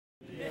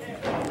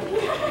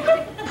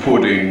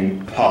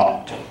pudding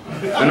pot.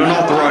 An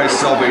unauthorized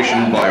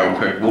Salvation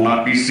biopic will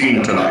not be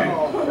seen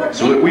tonight,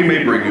 so that we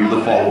may bring you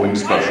the following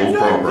special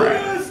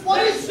program.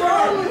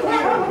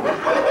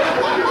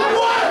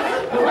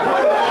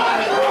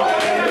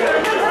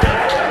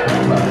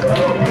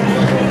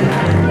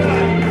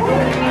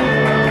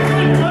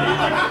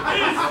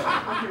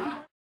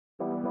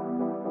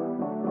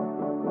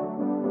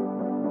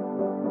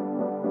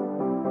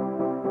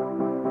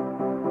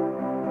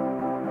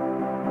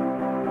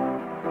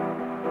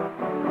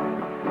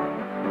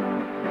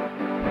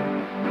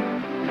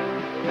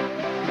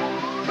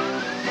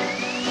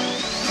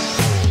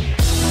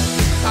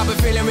 I've been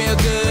feeling real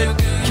good,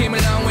 came a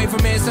long way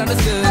from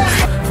misunderstood.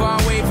 Far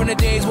away from the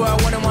days where I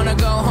wouldn't wanna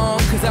go home,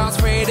 cause I was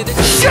afraid of the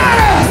truth.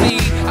 See,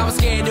 I was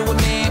scared to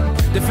admit,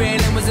 the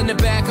feeling was in the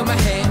back of my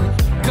head.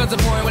 Cause the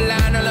point where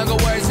line no longer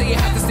works, so you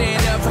have to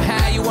stand up for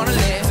how you wanna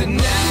live.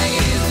 Tonight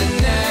is the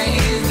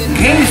night.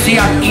 Can't you see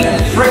I'm eating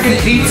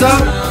frickin' pizza?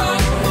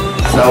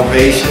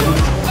 Salvation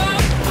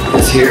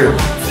is here.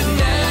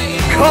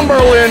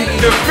 Cumberland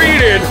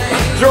defeated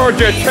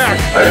Georgia Tech.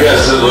 I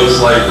guess it looks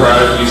like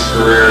Prodigy's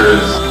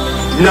career is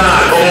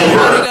not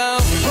over.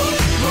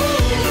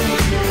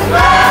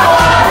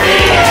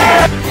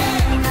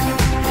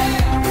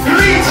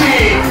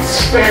 Greetings,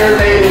 fair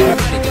lady.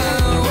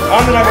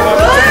 I'm the number one.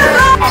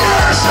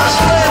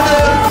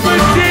 But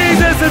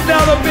Jesus is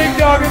now the big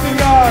dog in the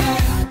yard.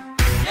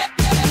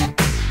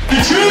 The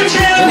true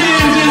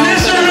champions in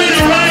this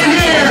arena right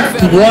here.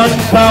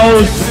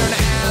 1,000.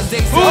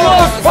 Who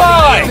lost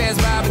pie?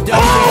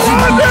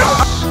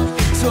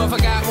 So if I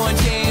got one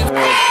chance,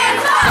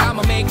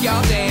 I'ma make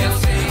y'all dance.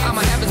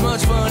 I'ma have as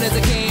much fun as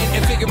I can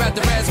and figure out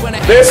the rest when I.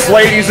 This,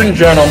 ladies and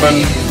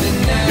gentlemen,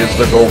 is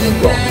the Golden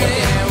Gauntlet.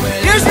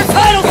 Here's your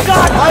title,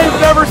 Scott. I have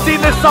never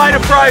seen this side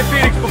of Fry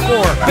Phoenix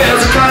before.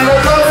 Best kind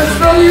of colors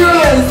from you,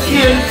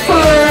 kid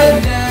fun.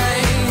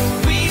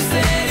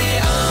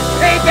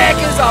 Payback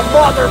is a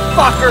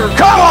motherfucker.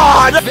 Come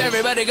on!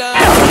 Everybody go.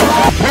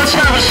 Let's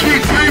have a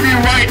sweet preview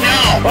right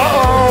now.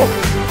 Uh-oh.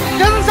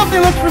 Doesn't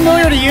something look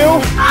familiar to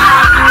you?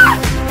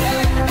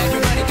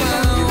 Everybody go.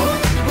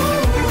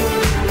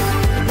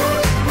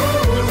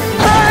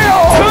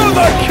 Hail to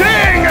the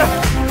king!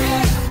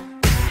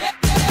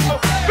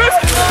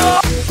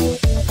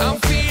 I'm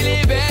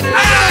feeling better. I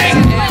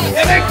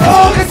am in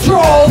full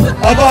control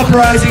of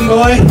Uprising,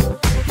 boy.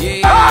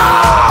 Yeah.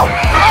 Oh!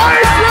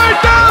 Ice right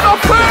down the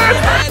pit!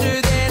 Better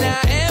than I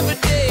ever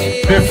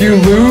did. If you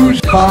lose,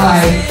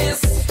 Bye.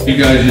 you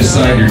guys just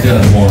signed your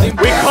death warrant.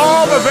 We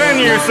call the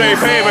venue Safe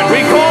Haven.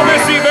 We call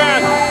this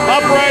event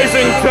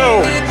Uprising 2.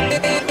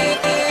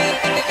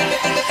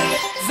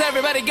 Does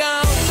everybody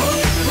go?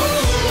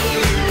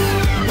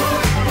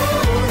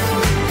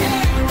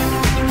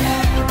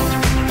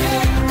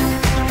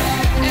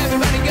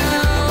 Everybody go.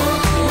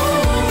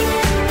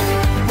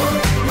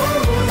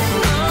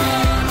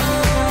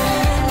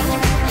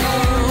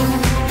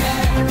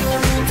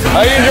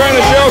 How you enjoying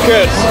the show,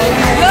 kids?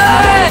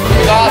 Good.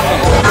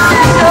 Awesome.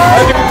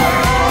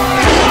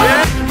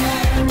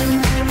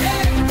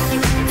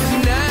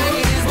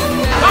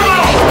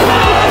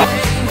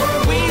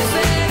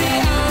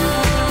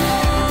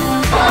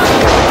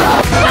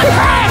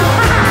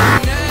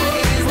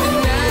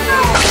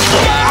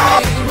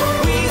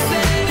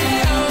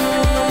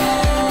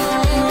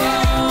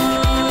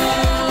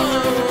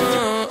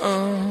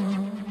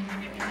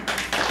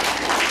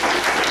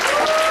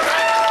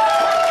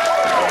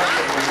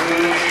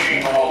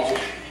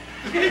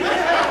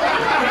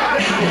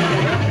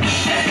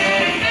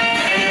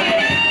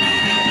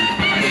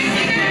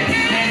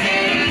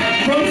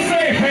 From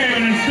Safe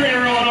Haven in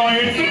Streeter, Illinois,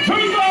 it's the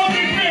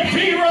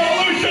 2015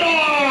 Revolution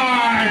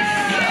Awards!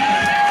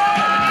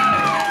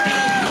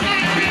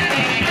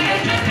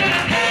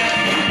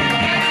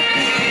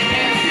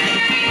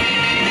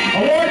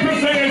 Award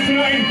presenters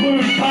tonight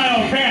include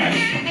Kyle Cash,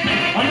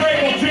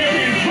 Unbreakable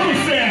Champion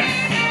Crucess,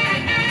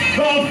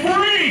 The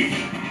Freak,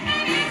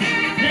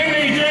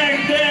 Jimmy Jack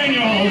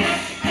Daniels,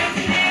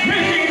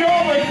 Mickey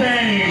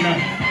Novocaine,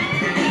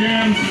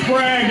 Jim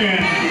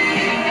Spraggan,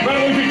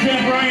 Revolution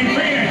champ Ryan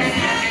Phoenix,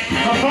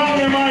 the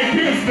founder Mike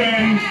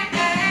Houston,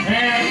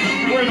 and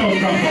where'd those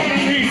come from?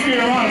 Steve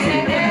Rossi.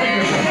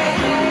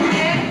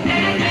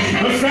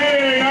 The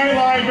Saturday Night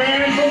Live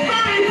band from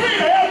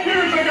 33.5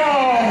 years ago.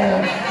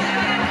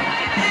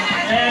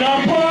 And a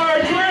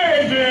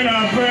partridge in a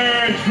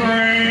pear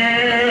tree.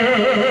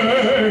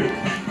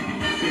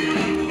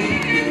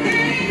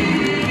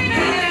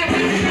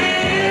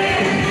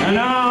 And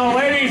now,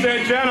 ladies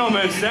and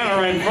gentlemen, stand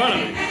right in front of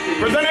me.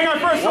 Presenting our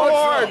first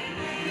award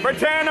for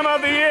Tandem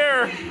of the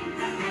Year.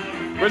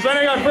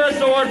 Presenting our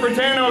first award for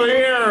Tandem of the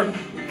Year,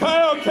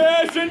 Kyle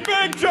Cash and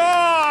Big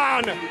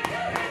John!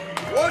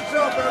 What's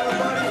up,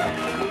 everybody?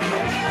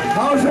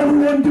 How's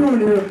everyone doing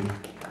here?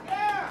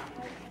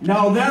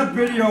 Now that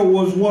video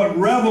was what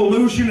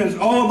Revolution is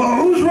all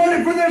about. Who's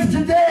ready for this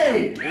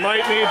today? You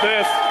might need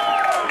this.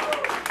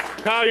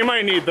 Kyle, you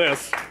might need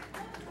this.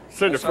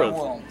 Sit in front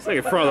of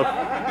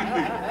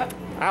the...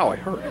 Ow, I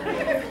hurt.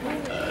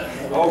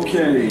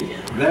 Okay.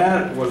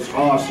 That was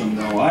awesome,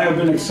 though. I have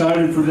been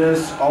excited for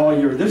this all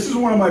year. This is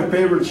one of my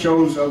favorite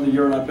shows of the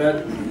year, and I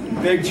bet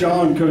Big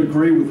John could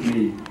agree with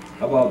me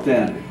about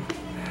that.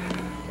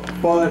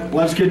 But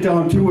let's get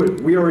down to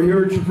it. We are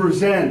here to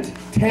present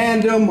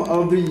Tandem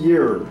of the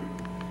Year,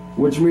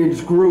 which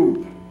means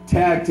group,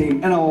 tag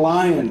team, and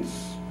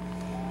alliance.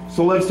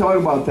 So let's talk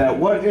about that.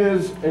 What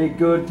is a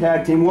good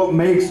tag team? What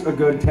makes a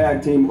good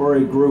tag team or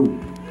a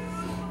group?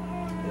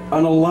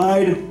 An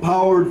allied,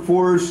 powered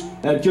force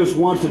that just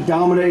wants to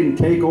dominate and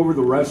take over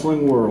the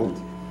wrestling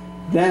world.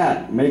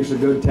 That makes a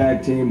good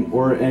tag team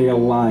or a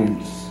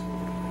alliance.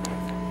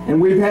 And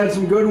we've had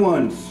some good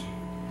ones.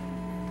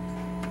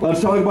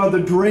 Let's talk about the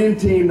dream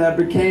team that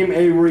became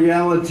a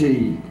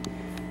reality.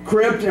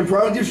 Crypt and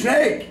Prodigy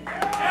Snake.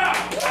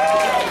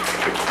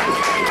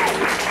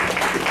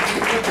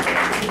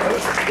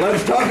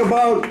 Let's talk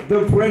about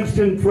the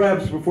Princeton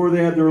Preps before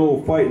they had their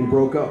little fight and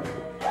broke up.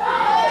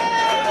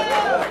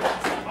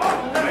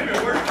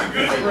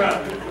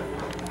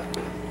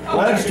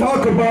 Let's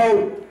talk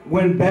about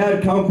when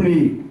Bad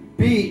Company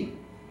beat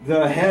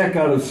the heck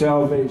out of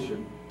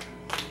Salvation.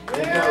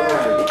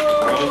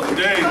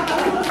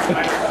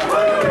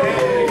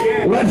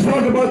 Let's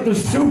talk about the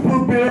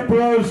Super Beer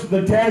Bros,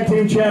 the tag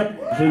team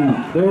champions.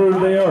 And there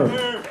they are.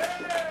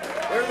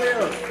 There they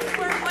are.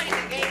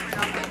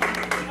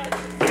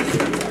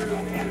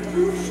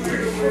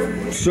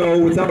 So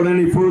without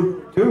any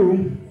further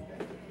ado,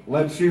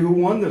 let's see who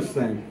won this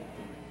thing.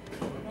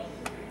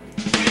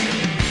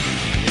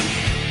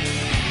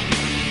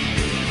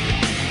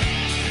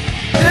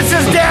 This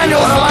is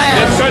Daniel's land.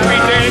 This could be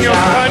Daniel's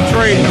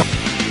country.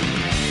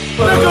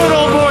 The good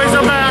old boys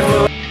are back.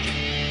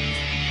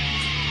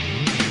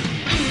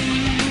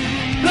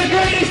 The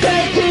greatest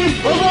tag team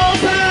of all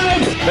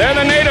time! They're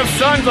the native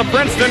sons of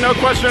Princeton, no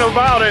question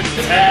about it.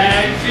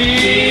 Tag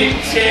team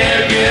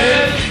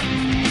champion.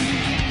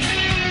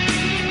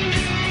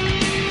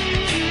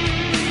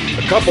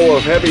 A couple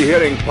of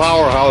heavy-hitting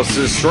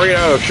powerhouses straight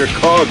out of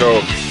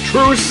Chicago,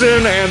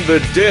 Trusin and the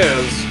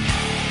Diz.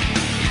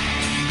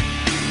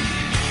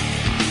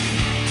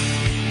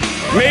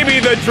 Maybe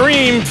the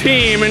dream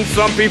team in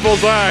some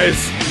people's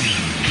eyes.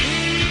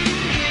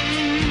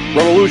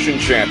 Revolution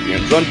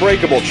champions,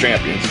 Unbreakable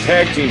champions,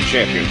 tag team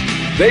champions.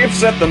 They've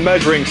set the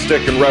measuring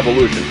stick in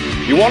Revolution.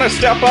 You want to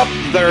step up?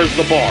 There's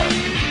the bar.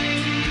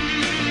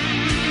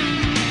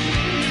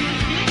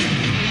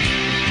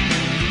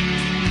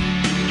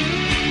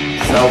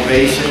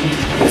 Salvation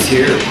is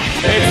here.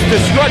 It's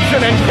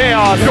destruction and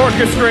chaos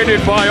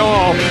orchestrated by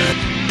all.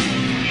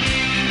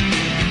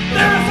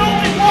 There is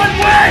only one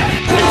way!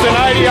 It's an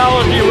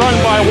ideology run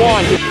by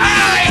one.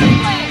 I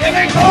am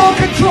in all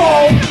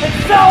control, and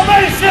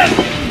Salvation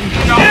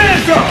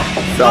is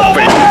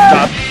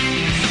Salvation.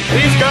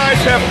 These guys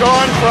have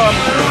gone from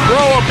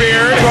grow a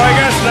beard to, I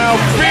guess now,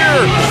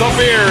 fear the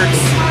beards.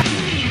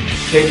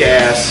 Kick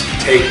ass,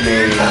 take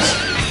names,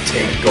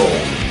 take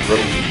gold.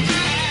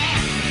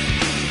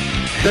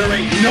 There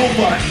ain't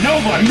nobody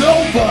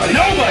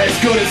as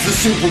good as the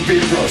Super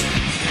Beer Bros.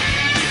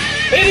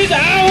 It is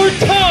our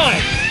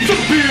time.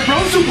 Super Beer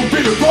Bros, Super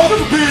Beer Bros,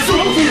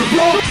 Super Beer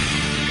Bros.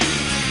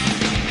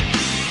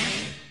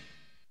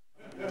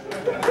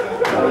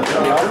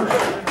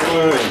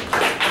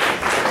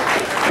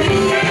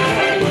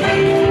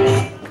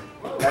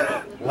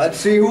 Let's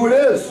see who it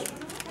is.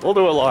 We'll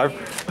do it live.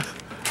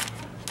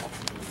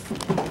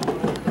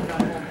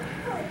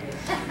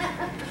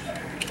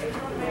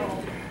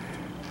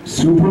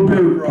 Super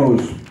Beer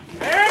Bros.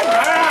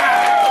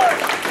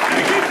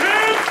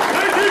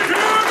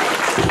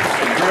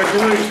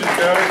 Congratulations,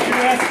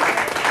 guys.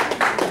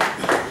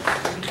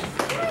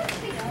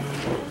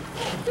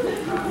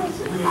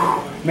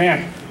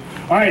 Man.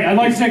 All right, I'd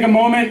like to take a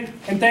moment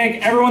and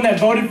thank everyone that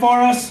voted for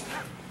us.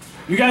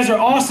 You guys are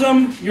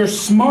awesome. You're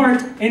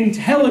smart,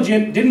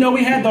 intelligent. Didn't know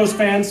we had those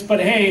fans, but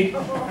hey,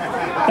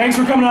 thanks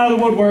for coming out of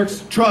the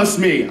woodworks. Trust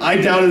me, I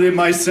doubted it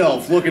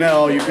myself, looking at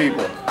all you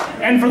people.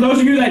 And for those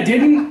of you that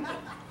didn't,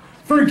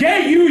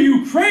 forget you,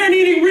 you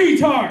crayon-eating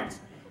retards.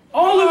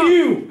 All of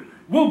you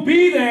will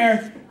be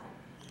there.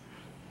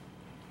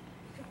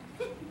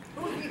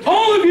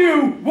 All of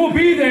you will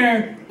be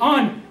there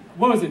on,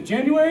 what was it,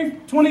 January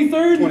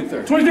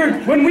 23rd?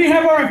 23rd, when we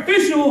have our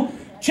official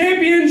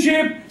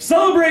championship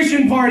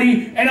celebration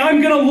party, and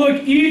I'm gonna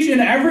look each and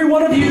every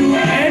one of you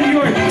and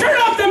your, turn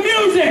off the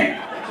music!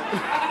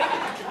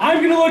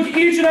 I'm gonna look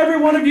each and every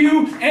one of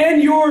you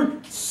and your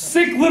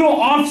sick little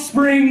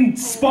offspring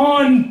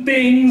spawn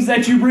things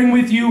that you bring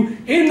with you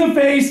in the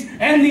face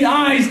and the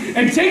eyes,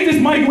 and take this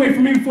mic away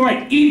from me before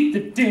I eat the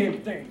damn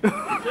thing.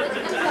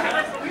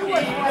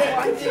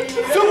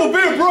 Super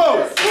Beer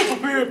Bros!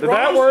 Super Beer Bros! Did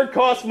that word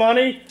cost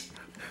money?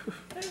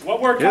 What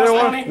word costs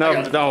money?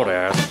 No, don't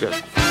ask.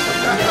 Just...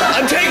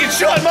 I'm taking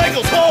Shawn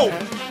Michaels home!